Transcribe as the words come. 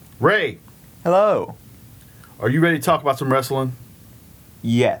Ray, Hello. are you ready to talk about some wrestling?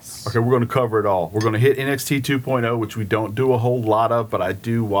 Yes. Okay, we're going to cover it all. We're going to hit NXT 2.0, which we don't do a whole lot of, but I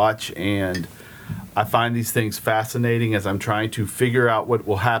do watch, and I find these things fascinating as I'm trying to figure out what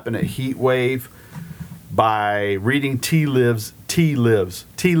will happen at Heat Wave by reading tea leaves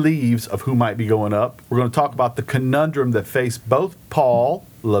of who might be going up. We're going to talk about the conundrum that faced both Paul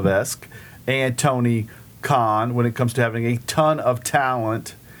Levesque and Tony Khan when it comes to having a ton of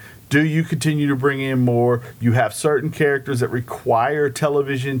talent. Do you continue to bring in more? You have certain characters that require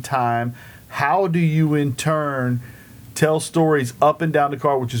television time. How do you, in turn, tell stories up and down the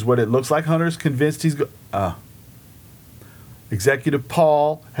card, which is what it looks like Hunter's convinced he's Executive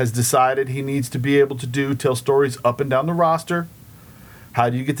Paul has decided he needs to be able to tell stories up and down the roster. How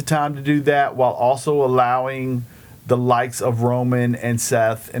do you get the time to do that while also allowing the likes of Roman and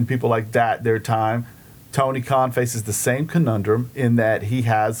Seth and people like that their time? Tony Khan faces the same conundrum in that he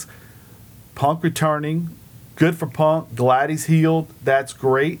has Punk returning. Good for Punk. Glad he's healed. That's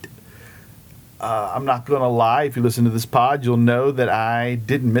great. I'm not going to lie. If you listen to this pod, you'll know that I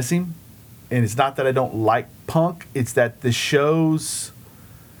didn't miss him. And it's not that I don't like Punk. It's that the shows,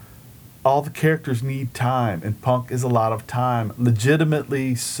 all the characters need time. And Punk is a lot of time.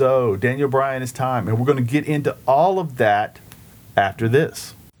 Legitimately so. Daniel Bryan is time. And we're going to get into all of that after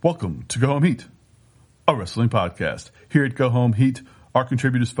this. Welcome to Go Home Heat, a wrestling podcast. Here at Go Home Heat, our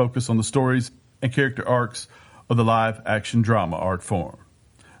contributors focus on the stories and character arcs of the live-action drama art form.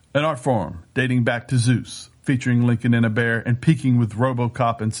 An art form dating back to Zeus, featuring Lincoln and a bear and peaking with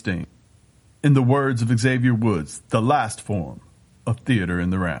RoboCop and Sting. In the words of Xavier Woods, the last form of theater in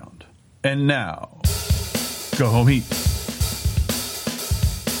the round. And now, Go Home Heat.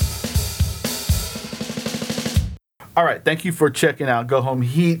 All right, thank you for checking out Go Home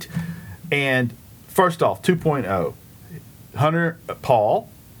Heat. And first off, 2.0. Hunter Paul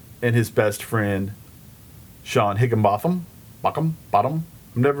and his best friend Sean Higginbotham. I'm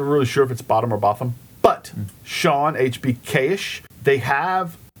never really sure if it's bottom or Botham. But Sean HBK-ish. They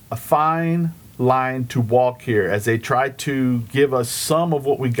have a fine line to walk here as they try to give us some of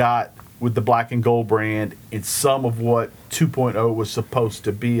what we got with the black and gold brand and some of what 2.0 was supposed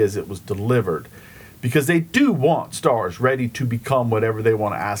to be as it was delivered. Because they do want stars ready to become whatever they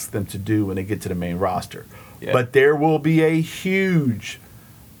want to ask them to do when they get to the main roster. Yeah. But there will be a huge...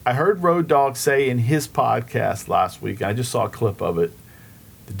 I heard Road Dogg say in his podcast last week, I just saw a clip of it,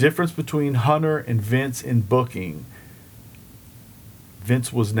 the difference between Hunter and Vince in booking.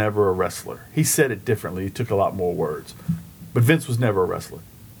 Vince was never a wrestler. He said it differently. He took a lot more words. But Vince was never a wrestler.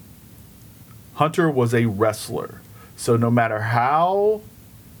 Hunter was a wrestler. So no matter how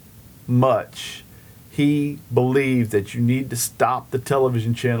much he believed that you need to stop the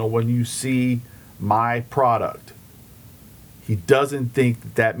television channel when you see my product, he doesn't think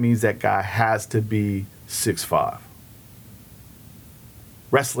that that means that guy has to be 6'5".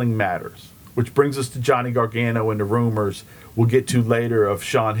 Wrestling matters, which brings us to Johnny Gargano and the rumors we'll get to later of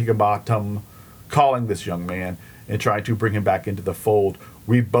Sean Higginbotham calling this young man and trying to bring him back into the fold.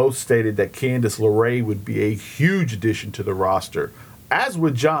 We both stated that Candice LeRae would be a huge addition to the roster, as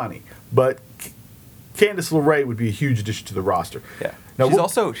would Johnny, but Candice LeRae would be a huge addition to the roster. Yeah. Now,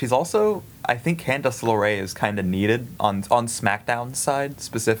 she's also I think Candice LeRae is kind of needed on SmackDown's side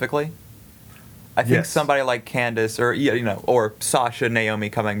specifically. I think somebody like Candice or Sasha, Naomi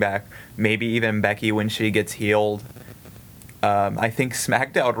coming back, maybe even Becky when she gets healed. I think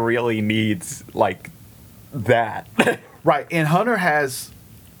SmackDown really needs like that. Right, and Hunter has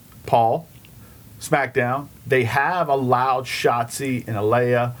Paul, SmackDown. They have allowed Shotzi and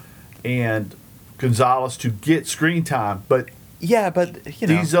Aliyah and Gonzalez to get screen time, but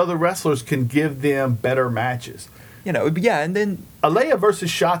these other wrestlers can give them better matches. And then Aliyah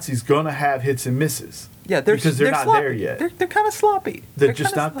versus Shotzi's gonna have hits and misses. Yeah, because they're not sloppy. There yet. They're kind of sloppy. They're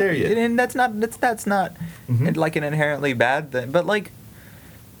just not there yet, and that's not like an inherently bad thing. But like,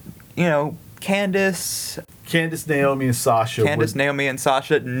 Candice, Naomi, and Sasha. Naomi, and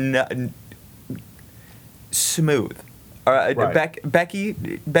Sasha, smooth. Right.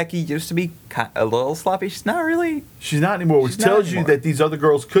 Becky used to be a little sloppy. She's not really. She's not anymore, which tells you that these other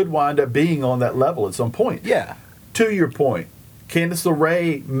girls could wind up being on that level at some point. Yeah. To your point, Candice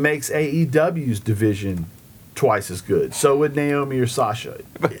LeRae makes AEW's division twice as good. So would Naomi or Sasha.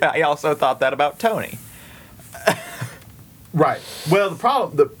 But I also thought that about Tony. Right. Well, the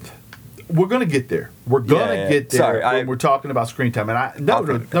problem... we're going to get there. We're going to get there when we're talking about screen time. And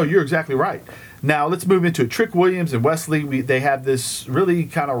no, you're exactly right. Now, let's move into it. Trick Williams and Wesley, they have this really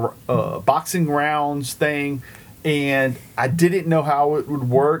kind of boxing rounds thing, and I didn't know how it would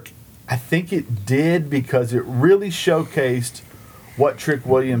work. I think it did because it really showcased what Trick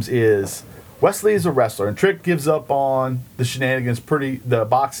Williams is. Wesley is a wrestler, and Trick gives up on the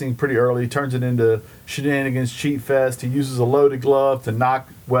boxing pretty early, turns it into shenanigans, cheat fest. He uses a loaded glove to knock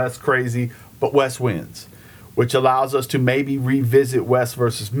Wes crazy, but Wes wins, which allows us to maybe revisit Wes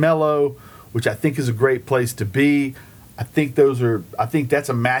versus Mello, which I think is a great place to be. I think that's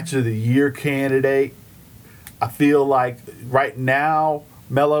a match of the year candidate. I feel like right now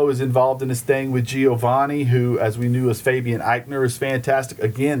Mello is involved in this thing with Giovanni, who, as we knew, as Fabian Eichner, is fantastic.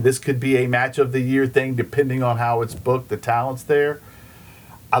 Again, this could be a match of the year thing depending on how it's booked, the talent's there.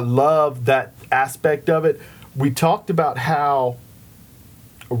 I love that aspect of it. We talked about how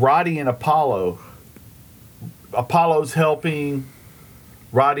Roddy and Apollo's helping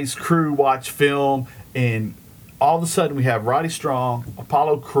Roddy's crew watch film, and all of a sudden we have Roddy Strong,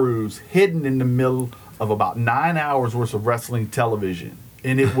 Apollo Crews hidden in the middle of about 9 hours worth of wrestling television.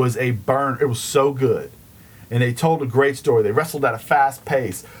 And it was a burn. It was so good. And they told a great story. They wrestled at a fast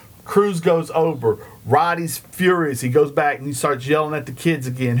pace. Cruz goes over. Roddy's furious. He goes back and he starts yelling at the kids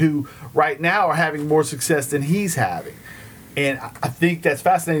again, who right now are having more success than he's having. And I think that's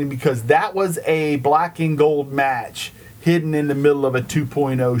fascinating because that was a black and gold match hidden in the middle of a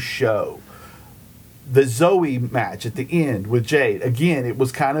 2.0 show. The Zoe match at the end with Jade, again, it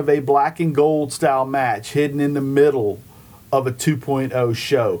was kind of a black and gold style match hidden in the middle of a 2.0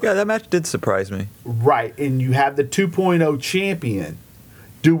 show. Yeah, that match did surprise me. Right, and you have the 2.0 champion.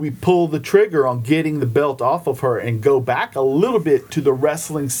 Do we pull the trigger on getting the belt off of her and go back a little bit to the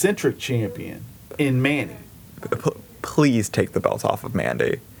wrestling-centric champion in Mandy? Please take the belt off of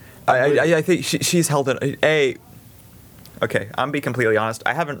Mandy. I think she's held it. Okay, I'm gonna be completely honest.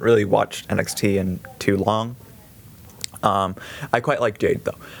 I haven't really watched NXT in too long. I quite like Jade,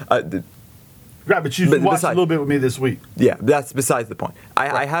 though. Right, but you watched a little bit with me this week. Yeah, that's besides the point.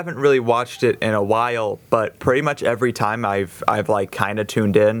 I haven't really watched it in a while, but pretty much every time I've like kind of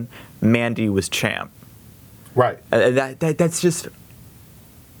tuned in, Mandy was champ. Right. That's just.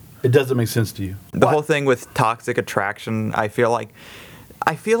 It doesn't make sense to you. The whole thing with Toxic Attraction, I feel like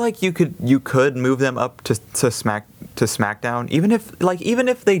you could move them up to SmackDown, even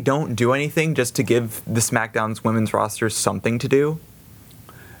if they don't do anything, just to give the SmackDown's women's roster something to do.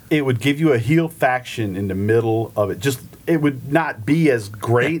 It would give you a heel faction in the middle of it. It would not be as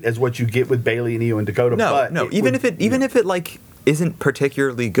great as what you get with Bayley and Io and Dakota. No. Even if it like isn't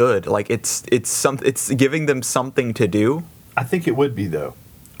particularly good, like it's giving them something to do. I think it would be, though.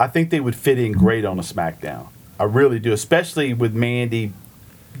 I think they would fit in great on a SmackDown. I really do, especially with Mandy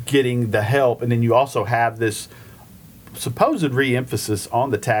getting the help, and then you also have this supposed re-emphasis on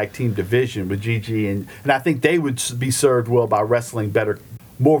the tag team division with Gigi, and I think they would be served well by wrestling better,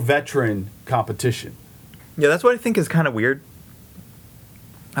 more veteran competition. Yeah, that's what I think is kind of weird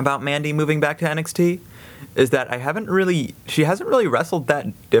about Mandy moving back to NXT, is that she hasn't really wrestled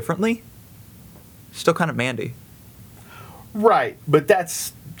that differently. She's still kind of Mandy. Right, but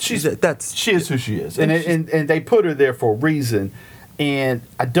she is who she is, and they put her there for a reason, and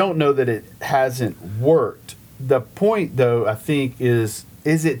I don't know that it hasn't worked. The point, though, I think is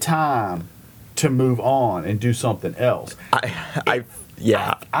it time to move on and do something else? I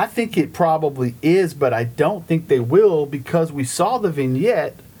think it probably is, but I don't think they will, because we saw the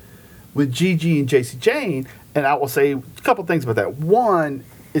vignette with Gigi and JC Jane, and I will say a couple things about that. One,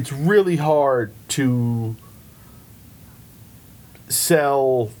 it's really hard to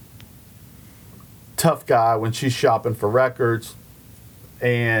sell tough guy when she's shopping for records,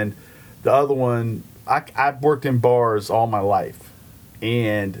 and the other one, I've worked in bars all my life,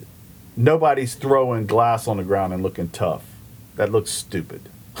 and nobody's throwing glass on the ground and looking tough. That looks stupid.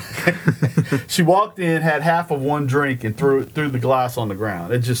 She walked in, had half of one drink, and threw the glass on the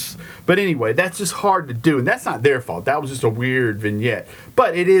ground. But anyway, that's just hard to do, and that's not their fault. That was just a weird vignette.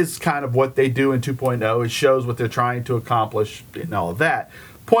 But it is kind of what they do in 2.0. It shows what they're trying to accomplish and all of that.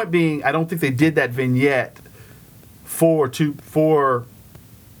 Point being, I don't think they did that vignette for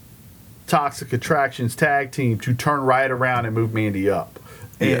Toxic Attraction's tag team to turn right around and move Mandy up.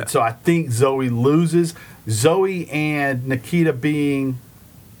 And so I think Zoe loses. Zoe and Nikita being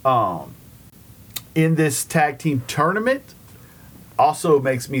in this tag team tournament also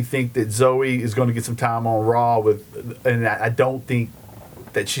makes me think that Zoe is going to get some time on Raw and I don't think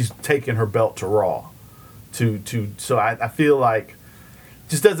that she's taking her belt to Raw. So I feel like it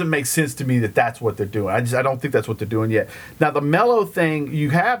just doesn't make sense to me that that's what they're doing. I don't think that's what they're doing yet. Now the Mello thing, you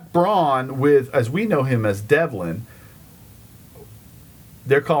have Braun with, as we know him as Devlin.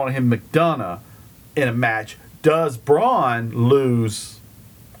 They're calling him McDonough in a match. Does Braun lose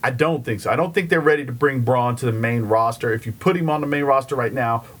I don't think so. I don't think they're ready to bring Braun to the main roster. If you put him on the main roster right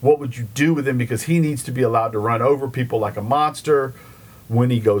now, what would you do with him? Because he needs to be allowed to run over people like a monster when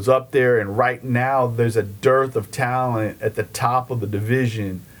he goes up there. And right now, there's a dearth of talent at the top of the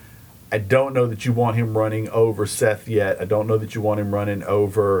division. I don't know that you want him running over Seth yet. I don't know that you want him running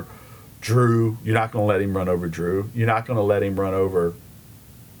over Drew. You're not going to let him run over Drew. You're not going to let him run over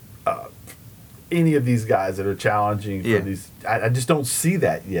any of these guys that are challenging for these. I just don't see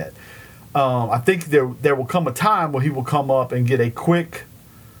that yet. I think there will come a time where he will come up and get a quick,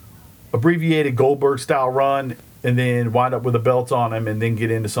 abbreviated Goldberg-style run and then wind up with a belt on him and then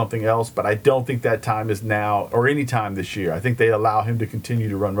get into something else. But I don't think that time is now or any time this year. I think they allow him to continue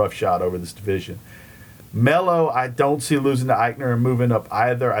to run roughshod over this division. Mello, I don't see losing to Eichner and moving up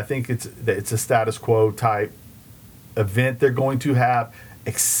either. I think it's a status quo type event they're going to have,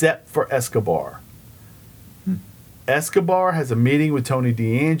 except for Escobar. Escobar has a meeting with Tony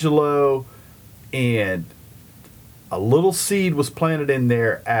D'Angelo, and a little seed was planted in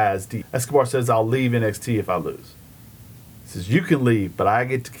there as Escobar says, I'll leave NXT if I lose. He says, you can leave, but I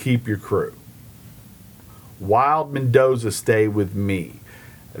get to keep your crew. Wild Mendoza stay with me.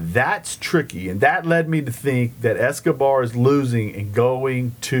 That's tricky, and that led me to think that Escobar is losing and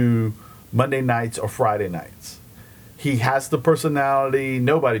going to Monday nights or Friday nights. He has the personality.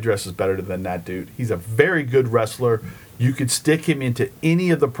 Nobody dresses better than that dude. He's a very good wrestler. You could stick him into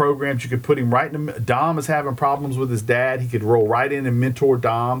any of the programs. You could put him right in the... Dom is having problems with his dad. He could roll right in and mentor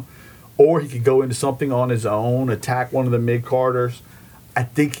Dom. Or he could go into something on his own, attack one of the mid-carders. I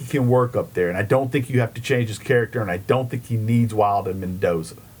think he can work up there. And I don't think you have to change his character. And I don't think he needs Wild and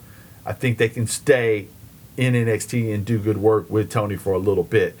Mendoza. I think they can stay in NXT and do good work with Tony for a little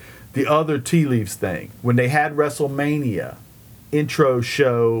bit. The other tea leaves thing, when they had WrestleMania intro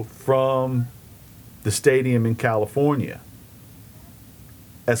show from the stadium in California,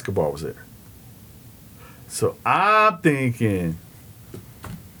 Escobar was there. So I'm thinking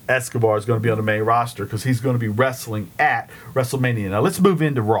Escobar is going to be on the main roster because he's going to be wrestling at WrestleMania. Now let's move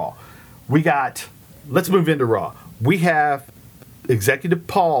into Raw. Let's move into Raw. We have Executive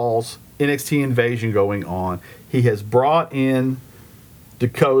Paul's NXT Invasion going on. He has brought in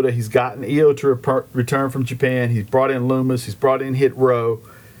Dakota. He's gotten Io to return from Japan. He's brought in Loomis. He's brought in Hit Row.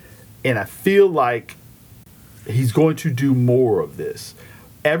 And I feel like he's going to do more of this.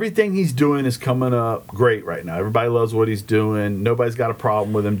 Everything he's doing is coming up great right now. Everybody loves what he's doing. Nobody's got a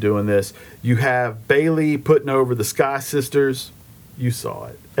problem with him doing this. You have Bayley putting over the Sky Sisters. You saw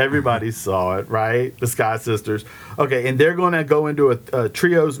it. Everybody saw it, right? The Sky Sisters. Okay, and they're going to go into a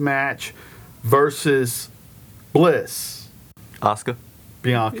trios match versus Bliss. Asuka.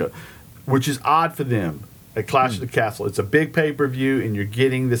 Bianca, which is odd for them at Clash of the Castle. It's a big pay-per-view, and you're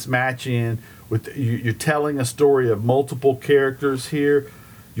getting this match in with you're telling a story of multiple characters here.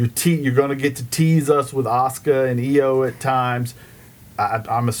 You're going to get to tease us with Asuka and Io at times.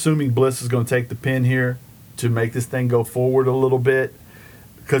 I'm assuming Bliss is going to take the pin here to make this thing go forward a little bit,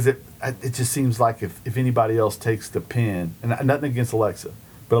 because it just seems like if anybody else takes the pin, and nothing against Alexa,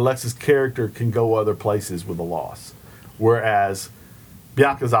 but Alexa's character can go other places with a loss, whereas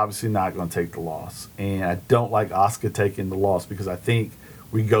Bianca's obviously not going to take the loss. And I don't like Asuka taking the loss because I think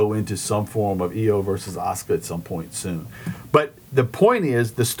we go into some form of Io versus Asuka at some point soon. But the point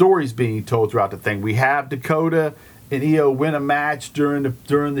is, the story's being told throughout the thing. We have Dakota and Io win a match during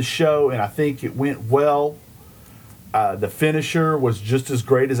the show, and I think it went well. The finisher was just as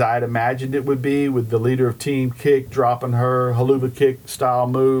great as I had imagined it would be, with the leader of Team Kick dropping her haluva kick style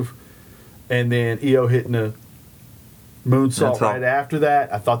move, and then Io hitting a moonsault right after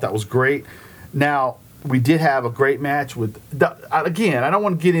that. I thought that was great. Now, we did have a great match with... Again, I don't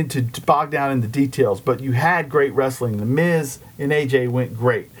want to get into bog down in the details, but you had great wrestling. The Miz and AJ went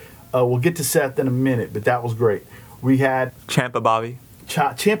great. We'll get to Seth in a minute, but that was great. We had... Ciampa Bobby.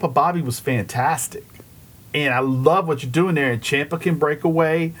 Ciampa Bobby was fantastic. And I love what you're doing there. And Ciampa can break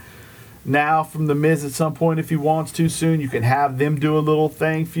away now from the Miz at some point if he wants to soon. You can have them do a little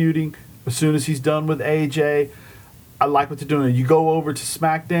thing feuding as soon as he's done with AJ. I like what they're doing. You go over to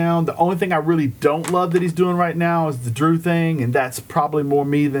SmackDown. The only thing I really don't love that he's doing right now is the Drew thing, and that's probably more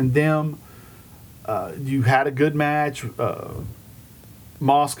me than them. You had a good match.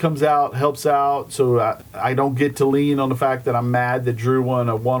 Moss comes out, helps out, so I don't get to lean on the fact that I'm mad that Drew won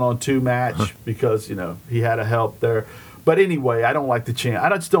a 1-on-2 match because, he had a help there. But anyway, I don't like the champ. I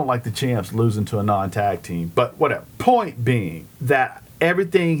just don't like the champs losing to a non-tag team. But whatever. Point being that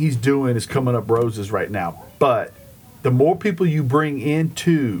everything he's doing is coming up roses right now. But the more people you bring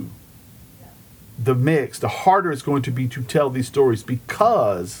into the mix, the harder it's going to be to tell these stories,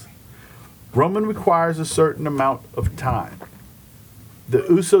 because Roman requires a certain amount of time. the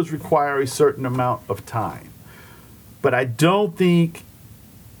Usos require a certain amount of time. But I don't think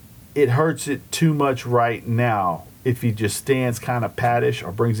it hurts it too much right now if he just stands kind of pattish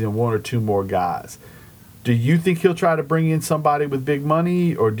or brings in one or two more guys. Do you think he'll try to bring in somebody with big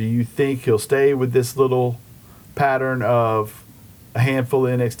money, or do you think he'll stay with this little pattern of a handful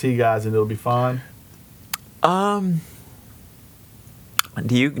of NXT guys and it'll be fine?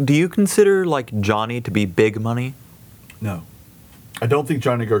 Do you consider like Johnny to be big money? No. I don't think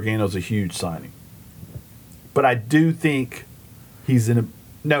Johnny Gargano's a huge signing. But I do think he's in a...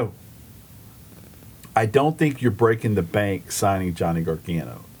 No. I don't think you're breaking the bank signing Johnny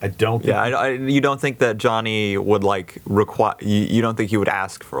Gargano. I don't think... Yeah, you don't think that Johnny would like require... You don't think he would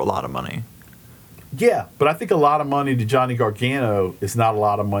ask for a lot of money? Yeah, but I think a lot of money to Johnny Gargano is not a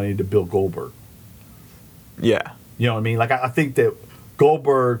lot of money to Bill Goldberg. Yeah. You know what I mean? Like, I think that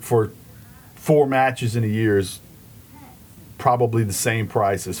Goldberg for 4 matches in a year is probably the same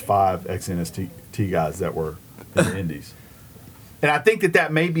price as 5 ex-NXT guys that were in the Indies. And I think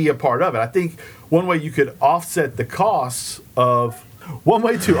that may be a part of it. I think one way you could offset the costs of... One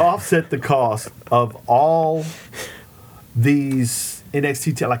way to offset the cost of all these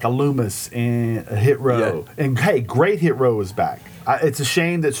NXT, like a Loomis and a Hit Row. Yeah. And, hey, great Hit Row is back. It's a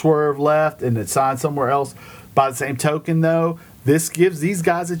shame that Swerve left and it signed somewhere else. By the same token, though, this gives these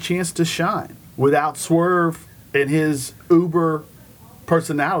guys a chance to shine without Swerve and his uber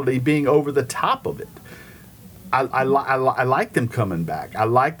personality being over the top of it. I like them coming back. I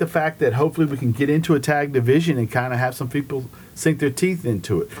like the fact that hopefully we can get into a tag division and kind of have some people sink their teeth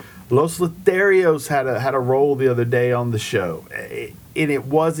into it. Los Lotharios had a role the other day on the show, and it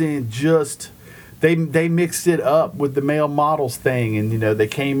wasn't just they mixed it up with the male models thing, and they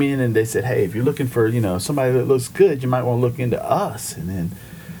came in and they said, hey, if you're looking for somebody that looks good, you might want to look into us, and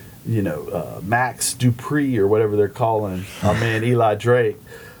then Max Dupree or whatever they're calling our man Eli Drake.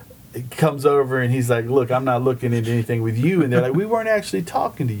 Comes over and he's like, look, I'm not looking at anything with you. And they're like, we weren't actually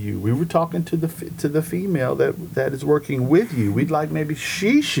talking to you. We were talking to the female that is working with you. We'd like maybe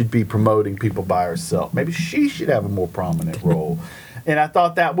she should be promoting people by herself. Maybe she should have a more prominent role. And I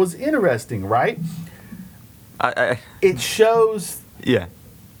thought that was interesting, right? It shows... Yeah.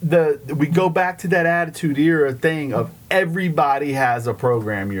 We go back to that Attitude Era thing of everybody has a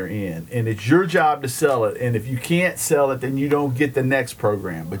program you're in, and it's your job to sell it. And if you can't sell it, then you don't get the next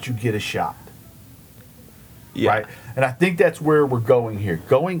program, but you get a shot. Yeah. Right? And I think that's where we're going here.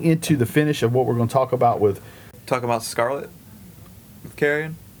 Going into the finish of what we're going to talk about with... Talk about Scarlett with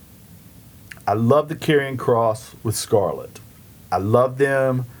Karrion? I love the Karrion Kross with Scarlett. I love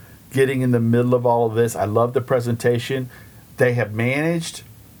them getting in the middle of all of this. I love the presentation. They have managed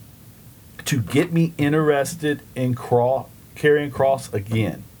to get me interested in Karrion Kross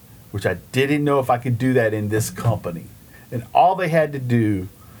again, which I didn't know if I could do that in this company. And all they had to do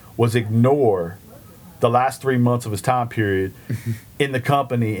was ignore the last 3 months of his time period in the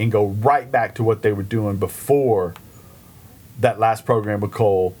company and go right back to what they were doing before that last program with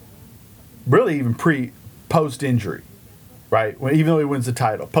Cole, really even post-injury, right? Even though he wins the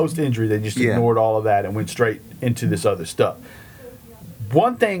title. Post-injury, they just ignored all of that and went straight into this other stuff.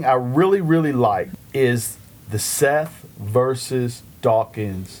 One thing I really, really like is the Seth versus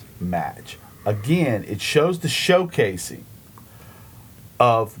Dawkins match. Again, it shows the showcasing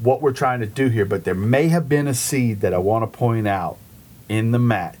of what we're trying to do here, but there may have been a seed that I want to point out in the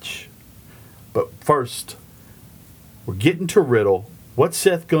match. But first, we're getting to Riddle. What's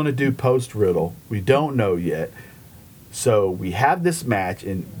Seth going to do post-Riddle? We don't know yet. So we have this match,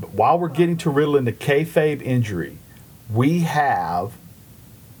 and while we're getting to Riddle in the kayfabe injury, we have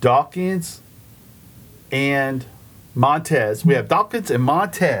Dawkins and Montez. We have Dawkins and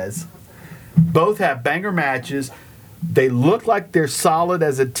Montez. Both have banger matches. They look like they're solid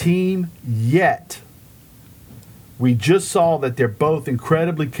as a team, yet we just saw that they're both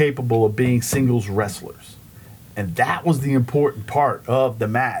incredibly capable of being singles wrestlers. And that was the important part of the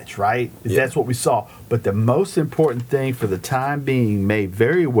match, right? Yeah. That's what we saw. But the most important thing for the time being may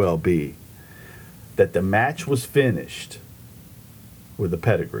very well be that the match was finished with a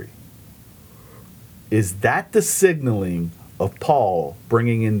pedigree. Is that the signaling of Paul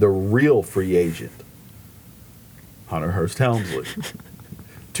bringing in the real free agent, Hunter Hearst Helmsley,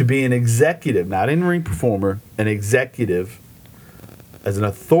 to be an executive, not in-ring performer, an executive as an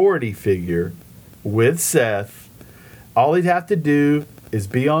authority figure with Seth? All he'd have to do is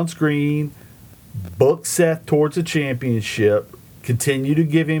be on screen, book Seth towards a championship, continue to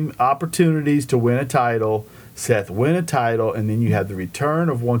give him opportunities to win a title, Seth win a title, and then you have the return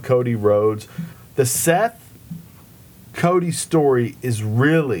of one Cody Rhodes. The Seth-Cody story is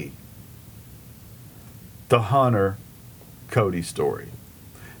really the Hunter Cody's story.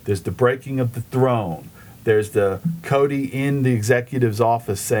 There's the breaking of the throne. There's the Cody in the executive's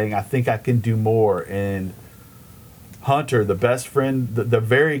office saying, I think I can do more. And Hunter, the best friend, the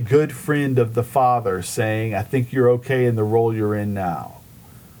very good friend of the father, saying, I think you're okay in the role you're in now.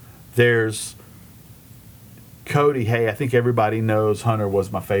 There's Cody, hey, I think everybody knows Hunter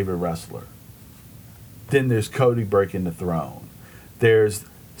was my favorite wrestler. Then there's Cody breaking the throne. There's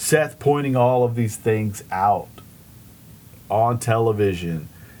Seth pointing all of these things out on television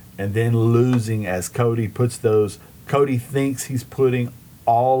and then losing as Cody thinks he's putting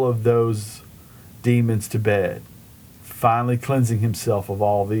all of those demons to bed, finally cleansing himself of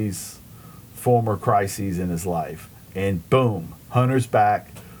all these former crises in his life. And boom, Hunter's back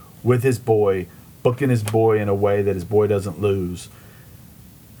with his boy, booking his boy in a way that his boy doesn't lose.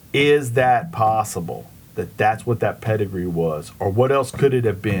 Is that possible? That's what that pedigree was? Or what else could it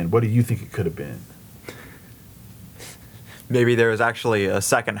have been? What do you think it could have been? Maybe there was actually a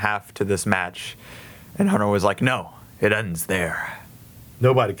second half to this match, and Hunter was like, no, it ends there.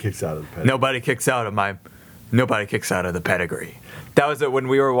 Nobody kicks out of the pedigree. Nobody kicks out of the pedigree. That was it when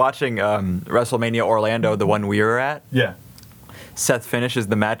we were watching WrestleMania Orlando, the one we were at. Yeah. Seth finishes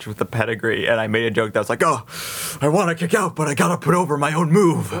the match with the pedigree, and I made a joke that was like, oh, I want to kick out, but I got to put over my own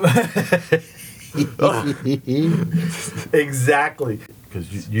move. Exactly.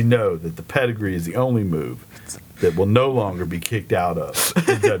 Because you know that the pedigree is the only move that will no longer be kicked out of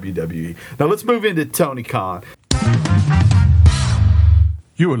in WWE. Now let's move into Tony Khan.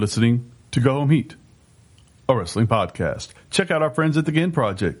 You are listening to Go Home Heat, a wrestling podcast. Check out our friends at the GIN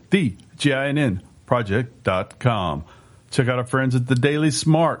Project, the GINN project.com. Check out our friends at the Daily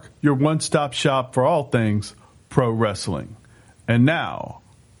Smart, your one-stop shop for all things pro wrestling. And now,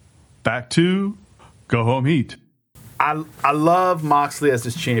 back to Go Home Heat. I love Moxley as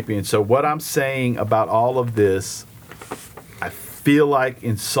his champion. So what I'm saying about all of this, I feel like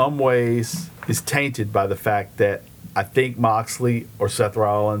in some ways is tainted by the fact that I think Moxley or Seth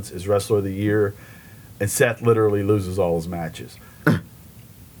Rollins is Wrestler of the Year, and Seth literally loses all his matches.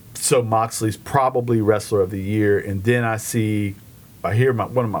 So Moxley's probably Wrestler of the Year. And then I hear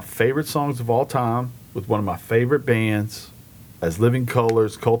one of my favorite songs of all time with one of my favorite bands as Living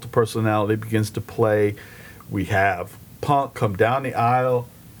Colours, Cult of Personality begins to play. We have Punk come down the aisle.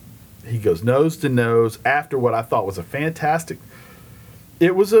 He goes nose to nose after what I thought was a fantastic.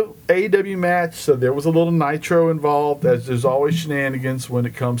 It was a AEW match, so there was a little nitro involved, as there's always shenanigans when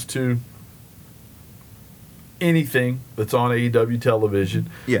it comes to anything that's on AEW television.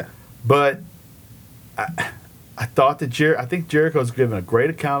 Yeah. But I thought that I think Jericho's given a great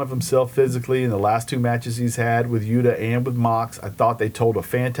account of himself physically in the last two matches he's had with Yuta and with Mox. I thought they told a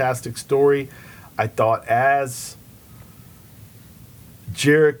fantastic story. I thought as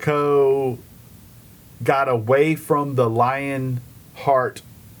Jericho got away from the lion heart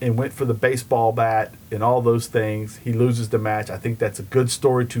and went for the baseball bat and all those things, he loses the match. I think that's a good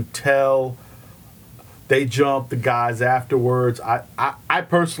story to tell. They jump the guys afterwards. I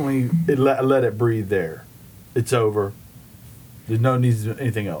personally let it breathe there. It's over. There's no need to do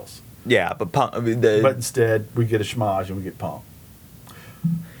anything else. Yeah, but Punk. But instead, we get a schmage and we get Punk.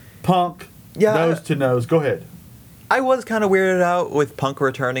 Punk, Yeah, nose to nose. Go ahead. I was kind of weirded out with Punk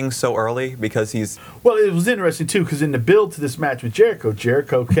returning so early because he's... Well, it was interesting, too, because in the build to this match with Jericho,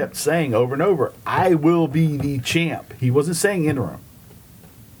 Jericho kept saying over and over, I will be the champ. He wasn't saying interim.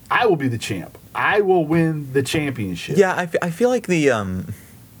 I will be the champ. I will win the championship. Yeah, I feel like they kind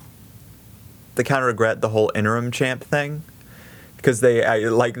of regret the whole interim champ thing because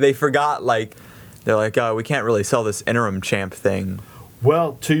they forgot, they're like, oh, we can't really sell this interim champ thing.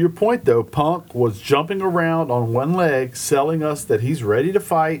 Well, to your point, though, Punk was jumping around on one leg, selling us that he's ready to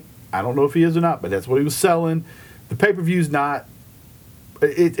fight. I don't know if he is or not, but that's what he was selling. The pay-per-view's not...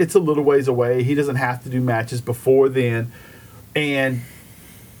 It's a little ways away. He doesn't have to do matches before then. And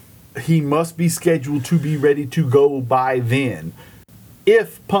he must be scheduled to be ready to go by then.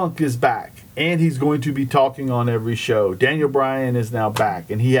 If Punk is back, and he's going to be talking on every show, Daniel Bryan is now back,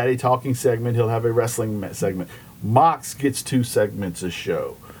 and he had a talking segment. He'll have a wrestling segment. Mox gets 2 segments a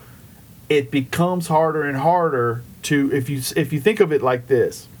show. It becomes harder and harder to, if you think of it like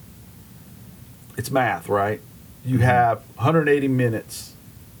this, it's math, right? You have 180 minutes,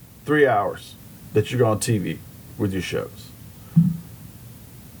 3 hours that you're on TV with your shows.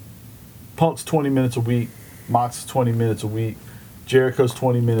 Punk's 20 minutes a week, Mox is 20 minutes a week, Jericho's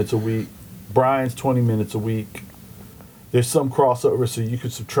 20 minutes a week, Bryan's 20 minutes a week. There's some crossover, so you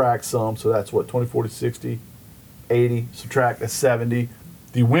could subtract some, so that's what, 20, 40, 60? 80, subtract, that's 70.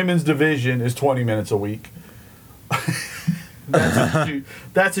 The women's division is 20 minutes a week. That's a shoot.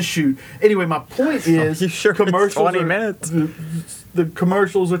 That's a shoot. Anyway, my point is, You sure it's 20 minutes? The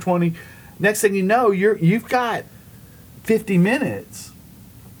commercials are 20. Next thing you know, you've got 50 minutes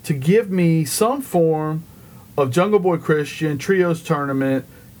to give me some form of Jungle Boy Christian trios tournament.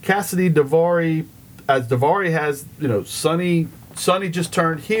 Cassidy Daivari, as Daivari has, Sonny just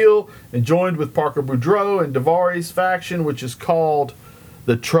turned heel and joined with Parker Boudreaux and Daivari's faction, which is called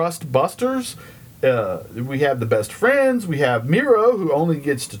the Trust Busters. We have the Best Friends. We have Miro, who only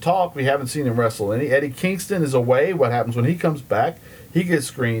gets to talk. We haven't seen him wrestle any. Eddie Kingston is away. What happens when he comes back? He gets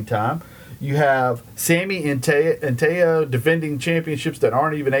screen time. You have Sammy and Teo defending championships that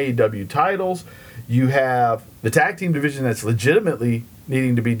aren't even AEW titles. You have the tag team division that's legitimately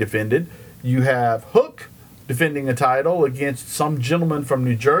needing to be defended. You have Hook defending a title against some gentleman from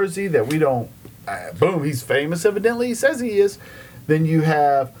New Jersey that we don't... boom, he's famous, evidently. He says he is. Then you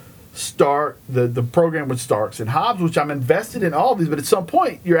have Stark, the program with Starks and Hobbs, which I'm invested in all of these, but at some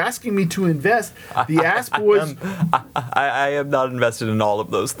point, you're asking me to invest. The Ass Boys... I am not invested in all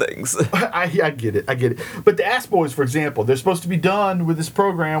of those things. I get it. But the Ass Boys, for example, they're supposed to be done with this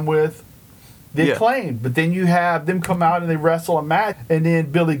program with the Acclaimed, but then you have them come out and they wrestle a match, and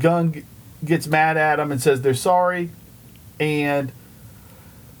then Billy Gunn gets mad at them and says they're sorry. And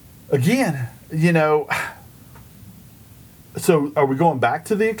again, so are we going back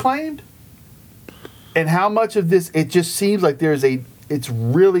to the Acclaimed? And how much of this, it just seems like it's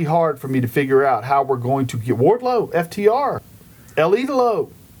really hard for me to figure out how we're going to get Wardlow, FTR, El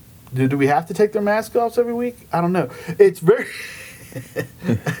Idolo. Do we have to take their mask off every week? I don't know. It's very,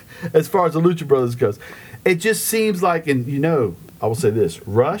 as far as the Lucha Brothers goes, it just seems like, and I will say this,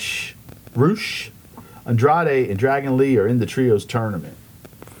 Rush, Andrade, and Dragon Lee are in the Trios tournament.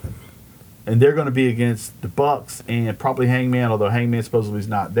 And they're going to be against the Bucks and probably Hangman, although Hangman supposedly is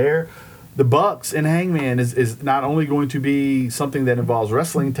not there. The Bucks and Hangman is not only going to be something that involves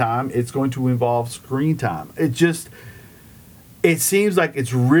wrestling time, it's going to involve screen time. It seems like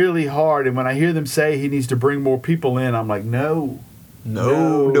it's really hard. And when I hear them say he needs to bring more people in, I'm like, no.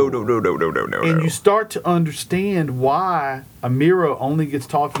 No. And you start to understand why Amiro only gets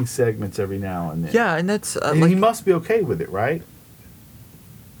talking segments every now and then. Yeah, and that's... and he must be okay with it, right?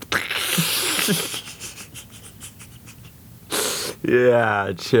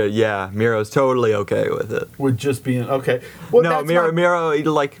 Yeah, Miro's totally okay with it. With just being okay. Well, no, Miro,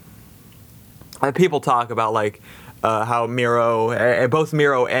 people talk about how Miro, both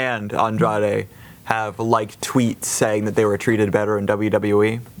Miro and Andrade have tweets saying that they were treated better in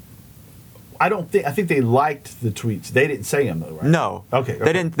WWE. I think they liked the tweets. They didn't say them though, right? No. Okay.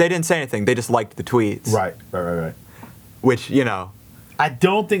 They didn't say anything. They just liked the tweets. Right. Which, I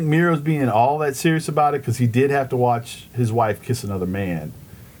don't think Miro's being all that serious about it because he did have to watch his wife kiss another man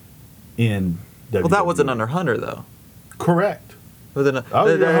in WWE. Well, that wasn't under Hunter, though. Correct. You're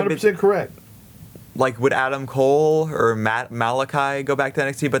 100% correct. Would Adam Cole or Matt Malachi go back to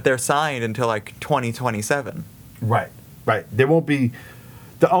NXT? But they're signed until 2027. Right. There won't be...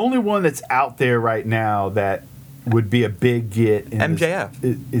 The only one that's out there right now that would be a big get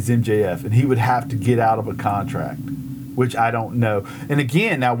MJF. Is MJF, and he would have to get out of a contract, which I don't know. And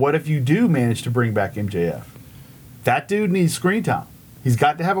again, now what if you do manage to bring back MJF? That dude needs screen time. He's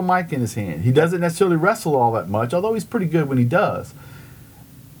got to have a mic in his hand. He doesn't necessarily wrestle all that much, although he's pretty good when he does.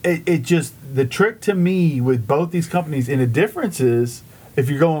 It just, the trick to me with both these companies, and the difference is, if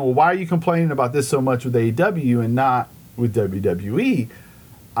you're going, well, why are you complaining about this so much with AEW and not with WWE?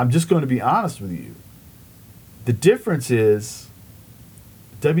 I'm just going to be honest with you. The difference is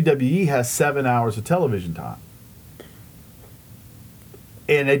WWE has 7 hours of television time.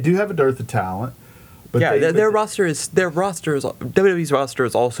 And they do have a dearth of talent. But WWE's roster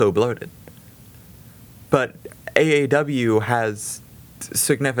is also bloated. But AEW has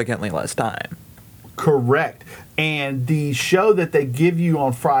significantly less time. Correct. And the show that they give you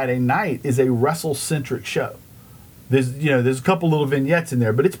on Friday night is a wrestle-centric show. There's a couple little vignettes in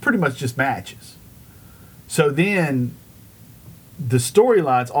there, but it's pretty much just matches. So then the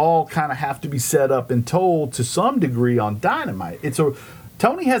storylines all kind of have to be set up and told to some degree on Dynamite.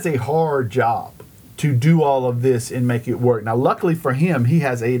 Tony has a hard job to do all of this and make it work. Now, luckily for him, he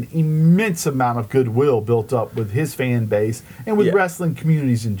has an immense amount of goodwill built up with his fan base and with wrestling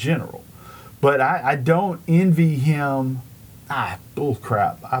communities in general. But I don't envy him. Bull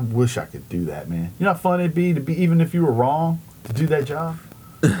crap. I wish I could do that, man. You know how fun it'd be to be, even if you were wrong, to do that job?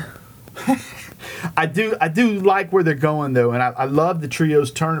 I do like where they're going, though, and I love the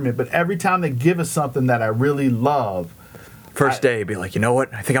Trios tournament, but every time they give us something that I really love... First day, be like, you know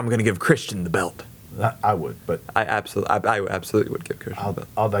what? I think I'm going to give Christian the belt. I would, but... I absolutely would give Christian the belt.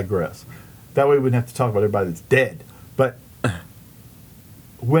 I'll digress. That way we wouldn't have to talk about everybody that's dead. But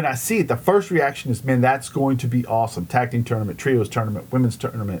when I see it, the first reaction is, man, that's going to be awesome. Tag team tournament, trios tournament, women's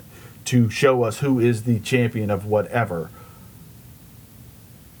tournament, to show us who is the champion of whatever.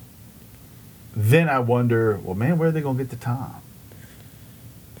 Then I wonder, well, man, where are they going to get the time?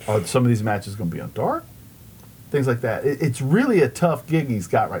 Are some of these matches going to be on dark? Things like that. It's really a tough gig he's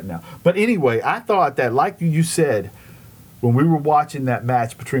got right now. But anyway, I thought that, like you said, when we were watching that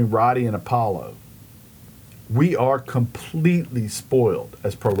match between Roddy and Apollo, we are completely spoiled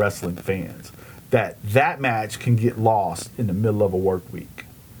as pro wrestling fans that match can get lost in the middle of a work week.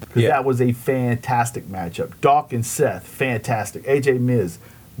 Because that was a fantastic matchup. Doc and Seth, fantastic. AJ Miz,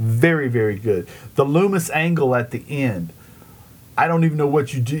 very, very good. The Loomis angle at the end, I don't even know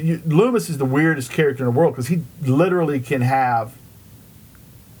what you do. Loomis is the weirdest character in the world because he literally can have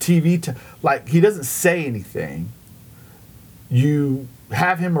TV like, he doesn't say anything. You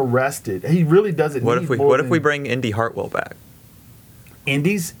have him arrested. He really doesn't. What if we bring Indy Hartwell back?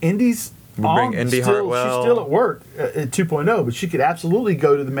 Indy's we bring Indy Hartwell. She's still at work at 2.0, but she could absolutely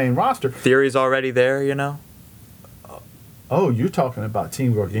go to the main roster. Theory's already there, you know. Oh, you're talking about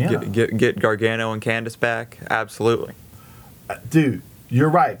Team Gargano. Get Gargano and Candice back? Absolutely. Dude, you're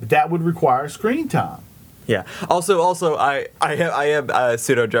right, but that would require screen time. Yeah. Also, I am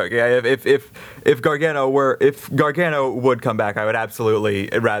pseudo joking. If Gargano would come back, I would absolutely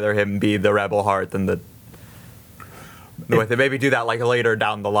rather him be the Rebel Heart than the. Maybe do that like later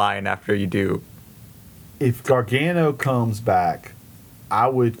down the line after you do. If Gargano comes back, I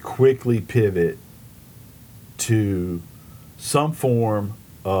would quickly pivot to some form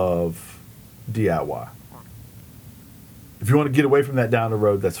of DIY. If you want to get away from that down the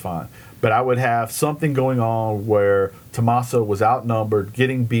road, that's fine. But I would have something going on where Tommaso was outnumbered,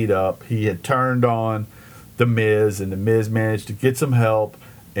 getting beat up. He had turned on The Miz, and The Miz managed to get some help,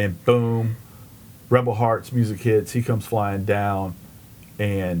 and boom, Rebel Heart's music hits. He comes flying down,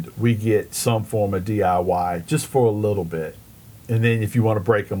 and we get some form of DIY just for a little bit. And then if you want to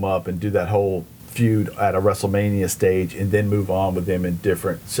break them up and do that whole feud at a WrestleMania stage and then move on with them in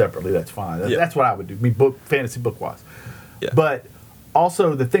different separately, that's fine. That's what I would do. Fantasy book-wise. Yeah. But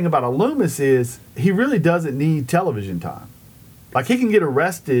also, the thing about a Loomis is he really doesn't need television time. Like, he can get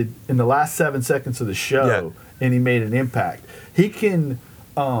arrested in the last 7 seconds of the show, and he made an impact. He can.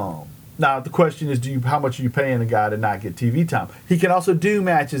 Now the question is, how much are you paying a guy to not get TV time? He can also do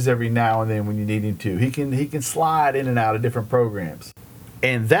matches every now and then when you need him to. He can slide in and out of different programs.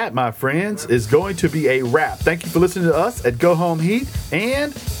 And that, my friends, is going to be a wrap. Thank you for listening to us at Go Home Heat,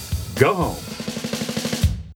 and go home.